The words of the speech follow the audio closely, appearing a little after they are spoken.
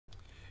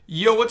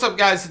Yo, what's up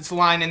guys, it's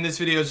Lion, and this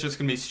video is just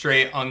going to be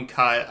straight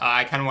uncut.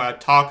 I kind of want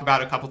to talk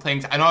about a couple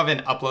things. I know I've been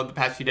uploaded the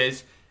past few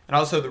days, and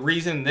also the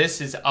reason this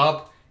is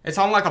up, it's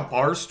on like a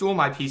bar stool,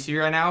 my PC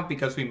right now,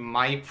 because we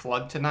might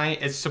flood tonight.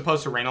 It's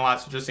supposed to rain a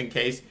lot, so just in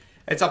case,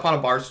 it's up on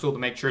a bar stool to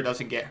make sure it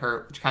doesn't get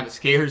hurt, which kind of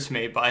scares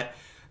me. But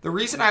the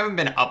reason I haven't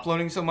been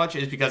uploading so much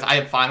is because I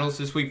have finals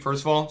this week,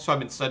 first of all, so I've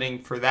been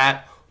studying for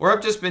that. Or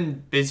I've just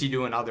been busy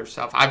doing other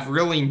stuff. I've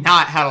really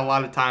not had a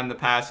lot of time the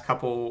past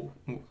couple,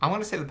 I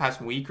want to say the past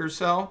week or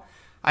so.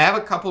 I have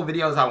a couple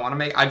videos I want to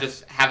make. I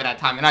just haven't had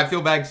time. And I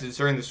feel bad because it's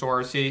during the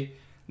SORC.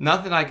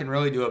 Nothing I can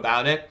really do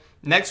about it.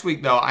 Next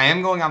week, though, I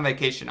am going on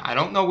vacation. I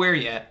don't know where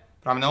yet,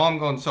 but I know I'm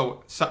going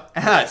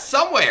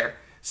somewhere.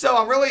 So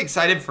I'm really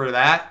excited for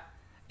that.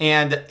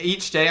 And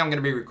each day I'm going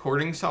to be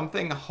recording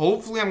something.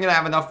 Hopefully I'm going to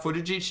have enough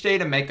footage each day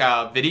to make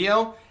a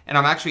video. And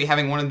I'm actually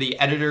having one of the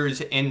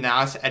editors in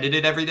NAS edit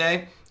it every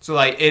day. So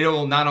like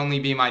it'll not only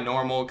be my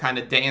normal kind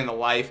of day in the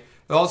life,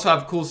 but also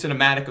have cool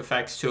cinematic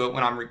effects to it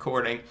when I'm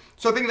recording.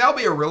 So I think that'll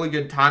be a really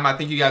good time. I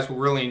think you guys will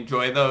really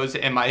enjoy those.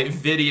 And my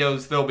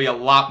videos, there'll be a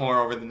lot more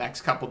over the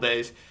next couple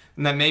days.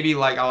 And then maybe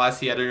like I'll ask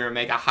the editor to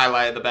make a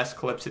highlight of the best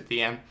clips at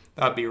the end.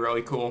 That'd be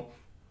really cool.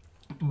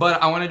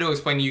 But I wanted to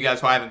explain to you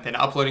guys why I haven't been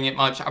uploading it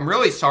much. I'm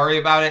really sorry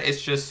about it.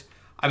 It's just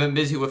I've been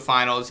busy with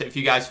finals. If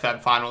you guys have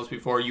had finals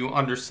before, you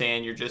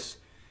understand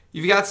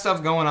you've got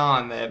stuff going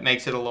on that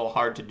makes it a little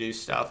hard to do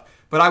stuff.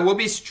 But I will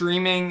be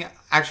streaming.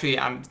 Actually,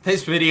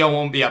 this video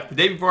won't be up. The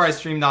day before I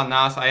streamed on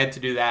NAS, I had to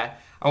do that.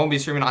 I won't be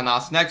streaming on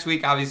NAS next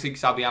week, obviously,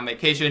 because I'll be on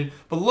vacation.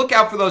 But look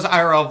out for those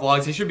IRL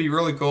vlogs. They should be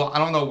really cool. I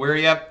don't know where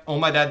yet. All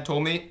my dad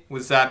told me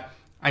was that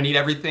I need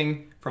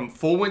everything from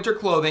full winter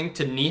clothing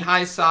to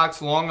knee-high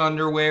socks, long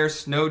underwear,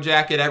 snow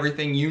jacket,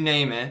 everything, you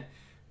name it,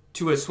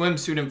 to a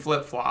swimsuit and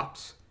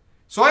flip-flops.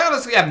 So I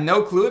honestly have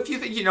no clue. If you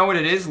think you know what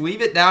it is,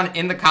 leave it down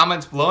in the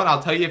comments below, and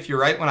I'll tell you if you're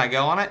right when I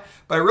go on it.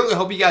 But I really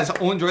hope you guys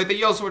all enjoyed. Thank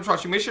you all so much for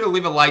watching. Make sure to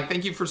leave a like.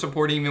 Thank you for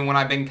supporting even when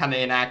I've been kind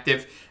of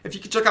inactive. If you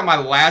could check out my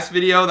last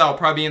video, that'll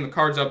probably be in the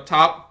cards up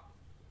top.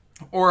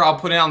 Or I'll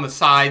put it on the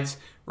sides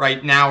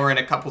right now or in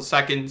a couple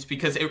seconds,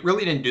 because it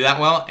really didn't do that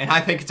well, and I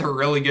think it's a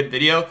really good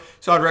video.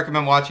 So I'd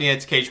recommend watching it.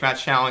 It's Cage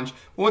Match Challenge.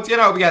 But once again,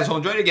 I hope you guys all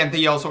enjoyed it. Again,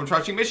 thank you all so much for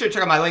watching. Make sure to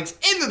check out my links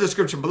in the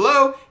description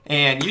below.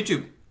 And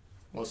YouTube.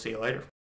 We'll see you later.